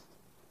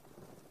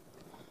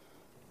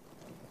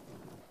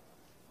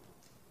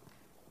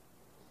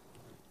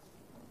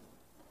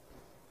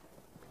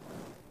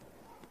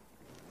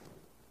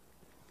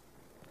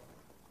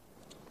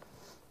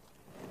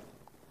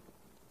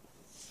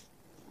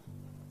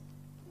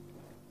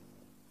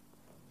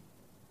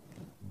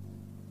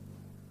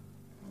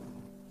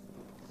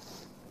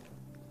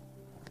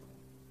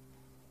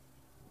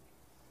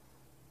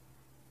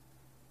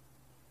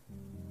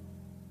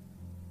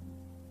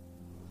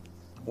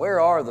 Where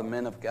are the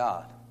men of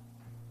God?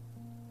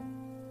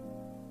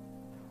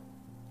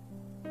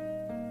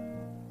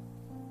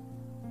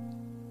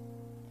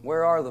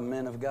 Where are the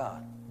men of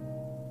God?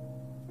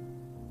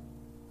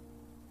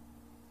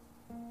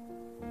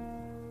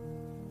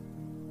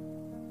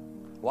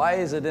 Why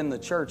is it in the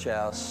church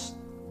house,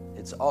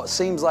 it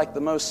seems like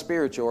the most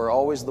spiritual are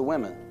always the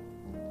women?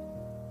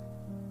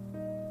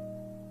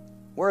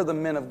 Where are the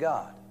men of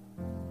God?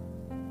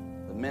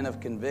 The men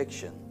of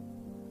conviction.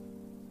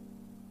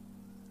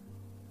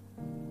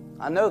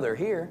 I know they're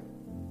here.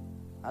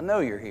 I know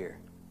you're here.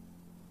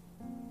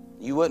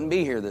 You wouldn't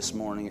be here this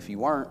morning if you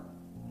weren't.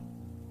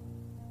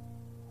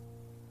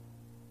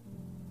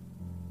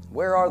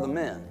 Where are the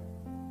men?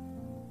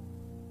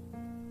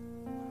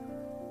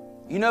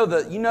 You know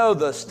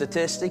the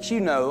statistics, you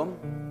know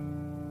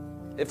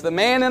them. If the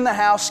man in the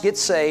house gets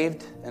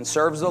saved and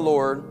serves the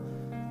Lord,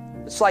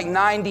 it's like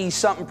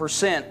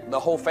 90-something% the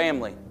whole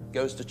family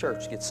goes to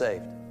church, gets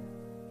saved.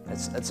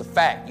 That's a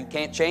fact. You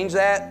can't change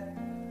that.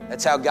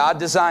 That's how God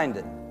designed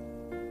it.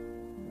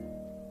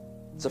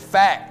 It's a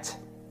fact.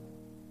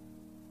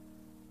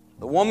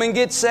 The woman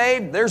gets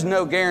saved, there's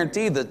no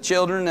guarantee the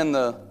children and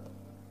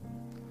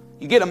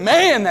You get a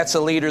man that's a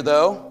leader,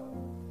 though,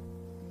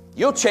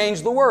 you'll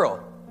change the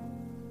world.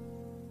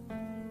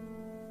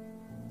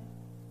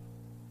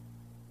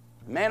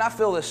 Man, I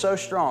feel this so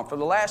strong. For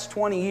the last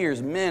 20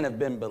 years, men have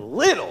been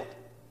belittled,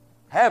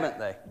 haven't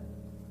they?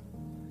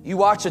 You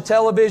watch a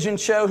television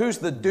show, who's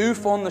the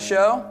doof on the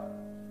show?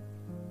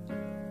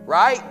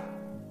 Right?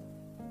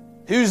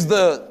 Who's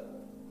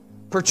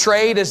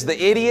portrayed as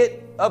the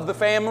idiot of the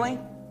family?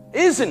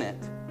 Isn't it?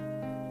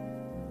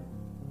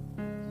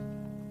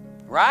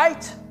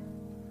 Right?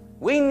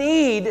 We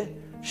need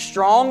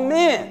strong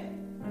men.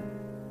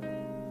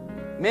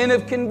 men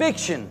of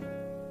conviction,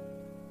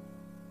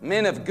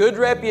 men of good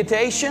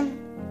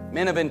reputation,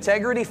 men of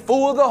integrity,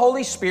 full of the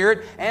Holy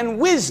Spirit and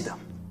wisdom,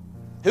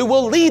 who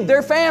will lead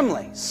their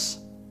families.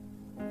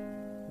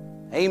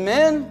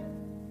 Amen?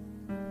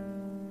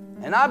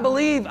 And I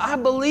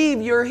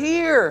believe you're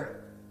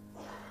here.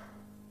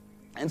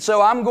 And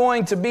so I'm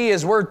going to be,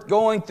 as we're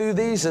going through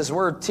these, as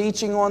we're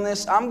teaching on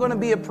this, I'm going to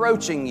be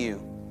approaching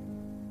you.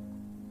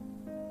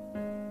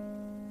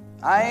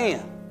 I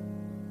am.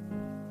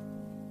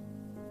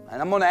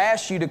 And I'm going to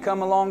ask you to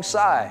come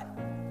alongside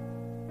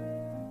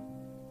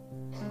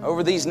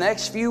over these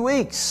next few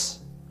weeks.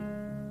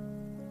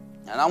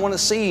 And I want to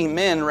see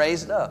men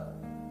raised up.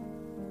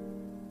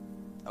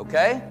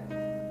 Okay?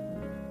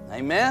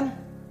 Amen?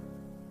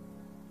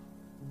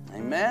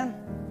 Amen?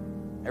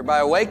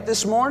 Everybody awake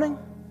this morning?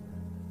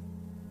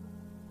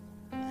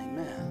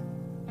 Amen.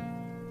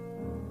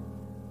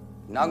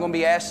 You're not going to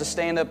be asked to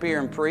stand up here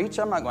and preach.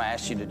 I'm not going to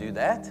ask you to do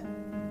that.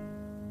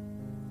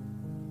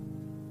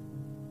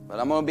 But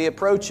I'm going to be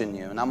approaching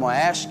you, and I'm going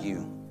to ask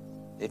you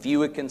if you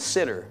would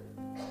consider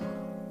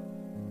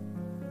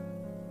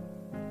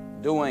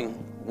doing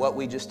what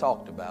we just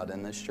talked about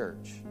in this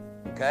church.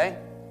 Okay?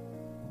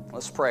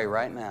 Let's pray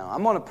right now.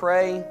 I'm going to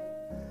pray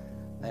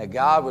that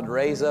God would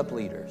raise up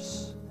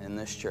leaders in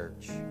this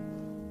church.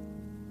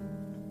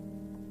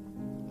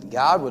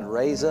 God would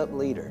raise up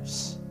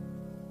leaders.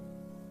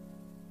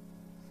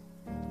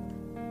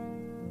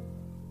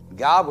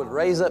 God would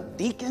raise up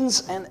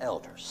deacons and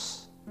elders.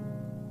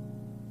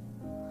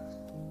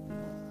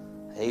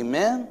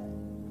 Amen.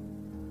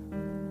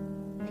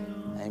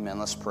 Amen.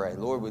 Let's pray.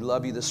 Lord, we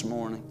love you this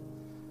morning.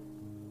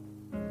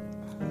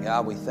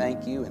 God, we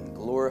thank you and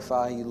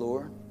glorify you,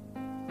 Lord.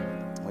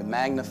 We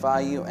magnify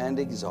you and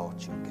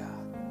exalt you,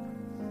 God.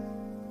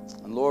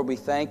 And Lord, we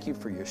thank you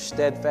for your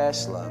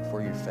steadfast love,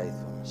 for your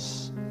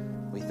faithfulness.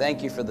 We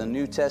thank you for the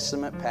New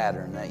Testament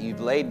pattern that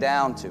you've laid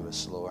down to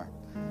us, Lord.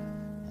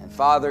 And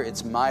Father,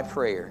 it's my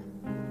prayer,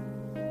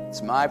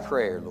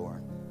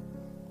 Lord,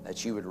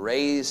 that you would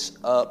raise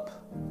up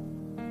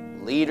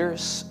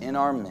leaders in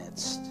our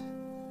midst.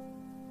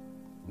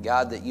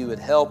 God, that you would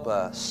help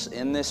us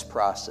in this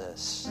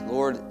process.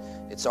 Lord,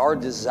 it's our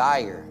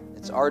desire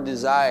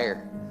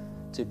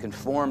to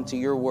conform to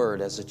your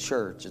word as a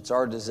church. It's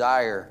our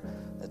desire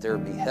that there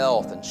would be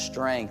health and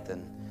strength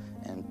and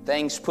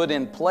things put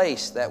in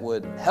place that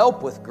would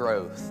help with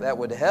growth, that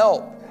would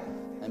help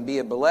and be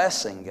a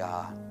blessing,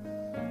 God.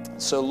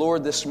 So,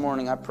 Lord, this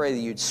morning I pray that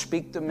you'd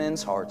speak to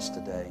men's hearts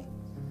today.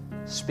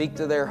 Speak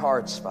to their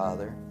hearts,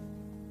 Father.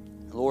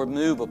 Lord,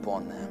 move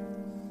upon them.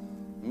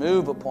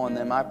 Move upon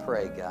them, I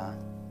pray, God.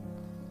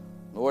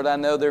 Lord, I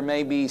know there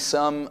may be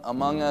some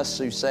among us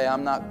who say,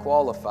 I'm not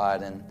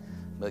qualified,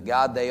 but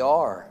God, they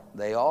are.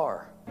 They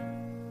are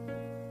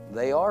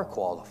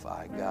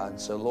qualified, God.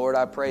 So, Lord,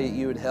 I pray that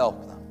you would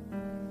help them.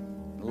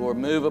 Lord,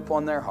 move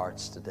upon their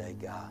hearts today,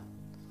 God.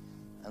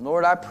 And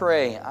Lord, I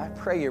pray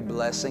your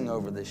blessing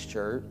over this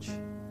church.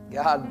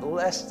 God,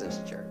 bless this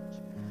church.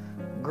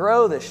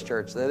 Grow this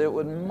church, that it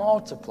would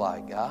multiply,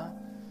 God.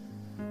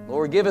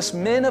 Lord, give us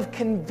men of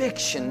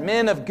conviction,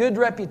 men of good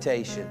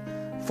reputation,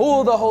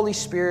 full of the Holy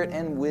Spirit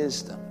and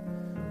wisdom.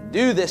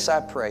 Do this,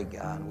 I pray,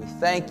 God. We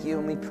thank you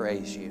and we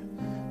praise you.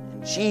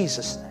 In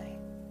Jesus' name,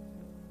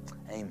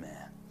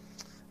 amen.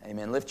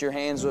 Amen. Lift your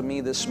hands with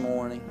me this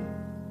morning.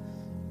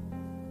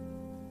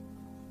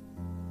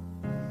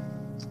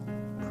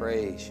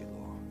 Praise you,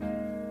 Lord.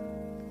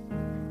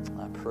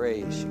 I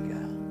praise you,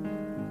 God.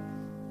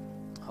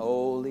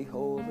 Holy,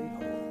 holy,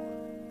 holy.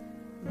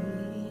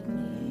 Lead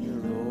me,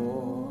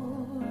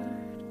 Lord.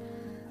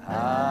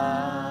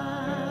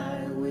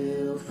 I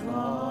will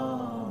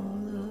follow.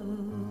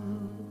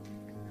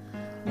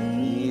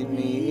 Lead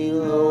me,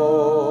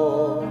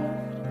 Lord.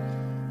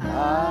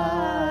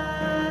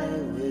 I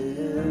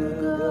will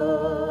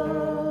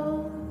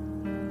go.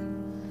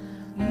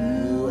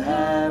 You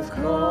have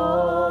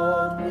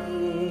called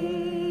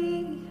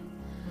me.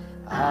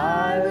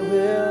 I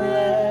will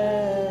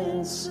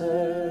answer.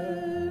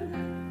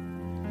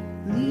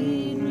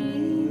 Lead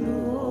me,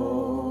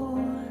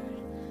 Lord.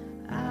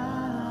 I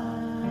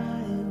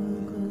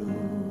will go.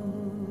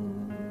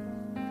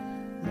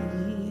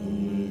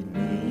 Lead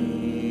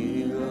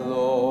me,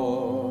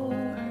 Lord.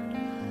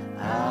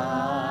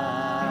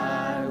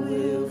 I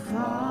will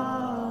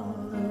follow.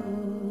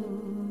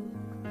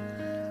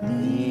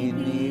 Lead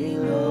me,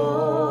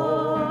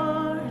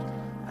 Lord.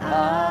 I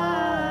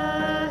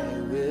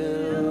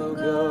will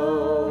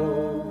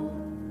go.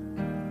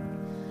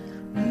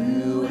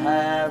 You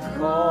have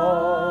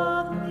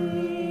called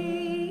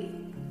me.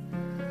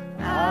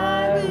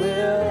 I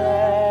will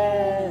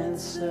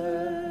answer.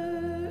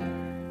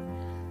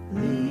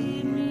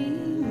 Lead me,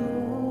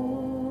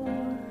 Lord.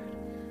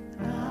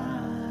 I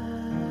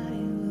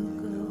will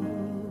go.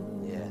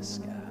 Yes,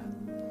 God.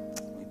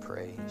 We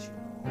praise you,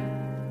 Lord.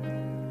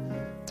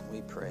 We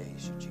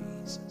praise you,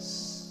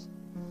 Jesus.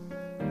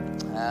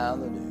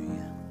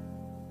 Hallelujah.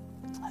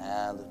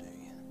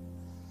 Hallelujah.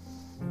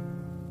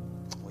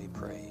 We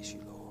praise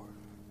you, Lord.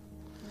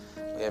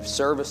 We have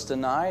service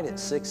tonight at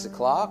 6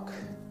 o'clock.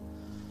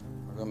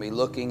 We're going to be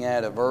looking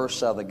at a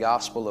verse out of the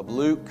Gospel of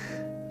Luke.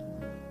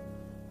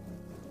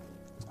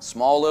 A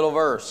small little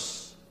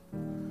verse.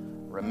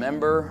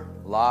 Remember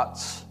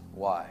Lot's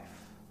wife.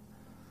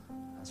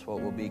 That's what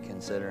we'll be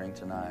considering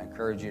tonight. I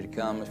encourage you to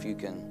come if you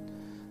can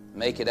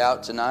make it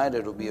out tonight.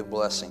 It'll be a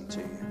blessing to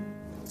you.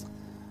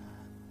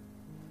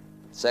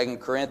 2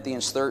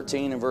 Corinthians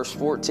 13 and verse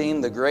 14,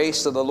 the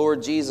grace of the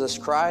Lord Jesus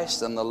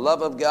Christ and the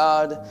love of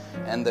God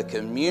and the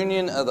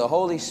communion of the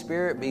Holy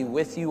Spirit be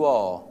with you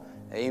all.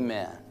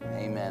 Amen.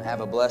 Amen.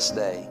 Have a blessed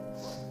day.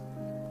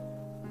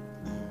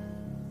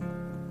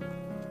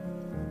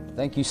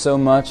 Thank you so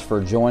much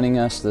for joining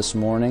us this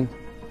morning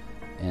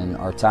in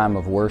our time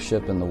of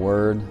worship and the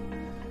Word.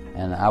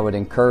 And I would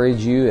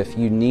encourage you, if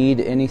you need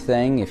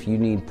anything, if you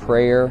need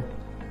prayer,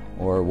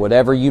 or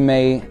whatever you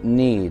may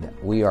need,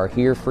 we are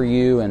here for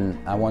you, and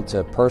I want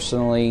to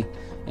personally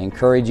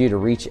encourage you to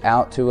reach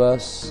out to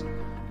us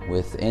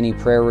with any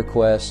prayer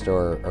requests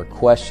or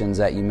questions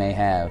that you may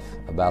have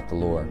about the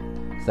Lord.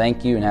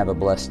 Thank you and have a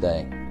blessed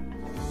day.